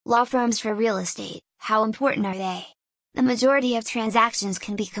Law firms for real estate, how important are they? The majority of transactions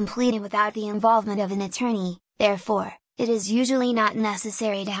can be completed without the involvement of an attorney, therefore, it is usually not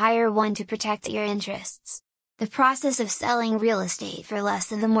necessary to hire one to protect your interests. The process of selling real estate for less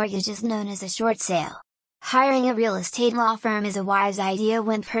than the mortgage is known as a short sale. Hiring a real estate law firm is a wise idea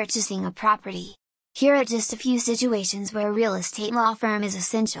when purchasing a property. Here are just a few situations where a real estate law firm is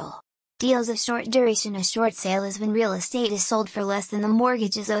essential. Deals of short duration. A short sale is when real estate is sold for less than the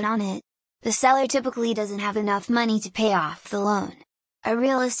mortgage is owed on it. The seller typically doesn't have enough money to pay off the loan. A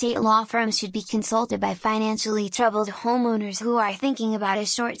real estate law firm should be consulted by financially troubled homeowners who are thinking about a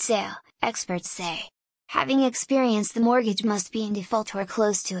short sale, experts say. Having experienced the mortgage must be in default or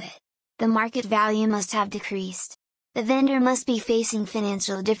close to it. The market value must have decreased. The vendor must be facing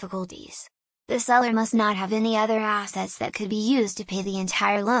financial difficulties. The seller must not have any other assets that could be used to pay the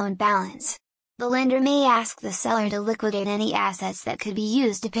entire loan balance. The lender may ask the seller to liquidate any assets that could be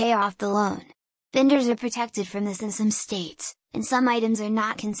used to pay off the loan. Vendors are protected from this in some states, and some items are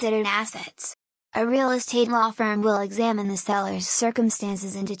not considered assets. A real estate law firm will examine the seller's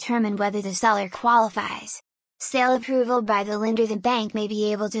circumstances and determine whether the seller qualifies. Sale approval by the lender. The bank may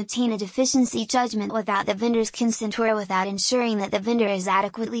be able to obtain a deficiency judgment without the vendor's consent or without ensuring that the vendor is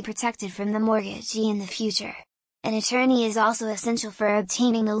adequately protected from the mortgagee in the future. An attorney is also essential for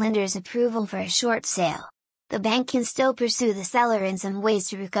obtaining the lender's approval for a short sale. The bank can still pursue the seller in some ways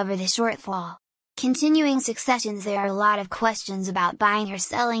to recover the shortfall. Continuing successions. There are a lot of questions about buying or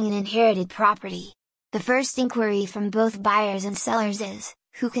selling an inherited property. The first inquiry from both buyers and sellers is,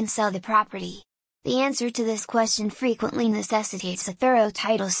 who can sell the property? The answer to this question frequently necessitates a thorough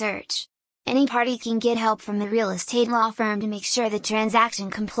title search. Any party can get help from the real estate law firm to make sure the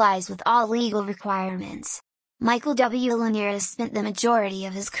transaction complies with all legal requirements. Michael W. Lanier has spent the majority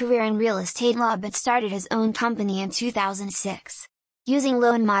of his career in real estate law but started his own company in 2006. Using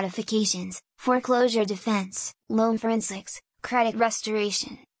loan modifications, foreclosure defense, loan forensics, credit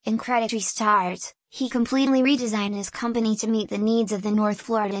restoration, and credit restarts, he completely redesigned his company to meet the needs of the North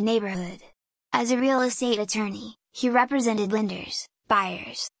Florida neighborhood. As a real estate attorney, he represented lenders,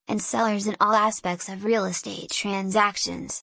 buyers, and sellers in all aspects of real estate transactions.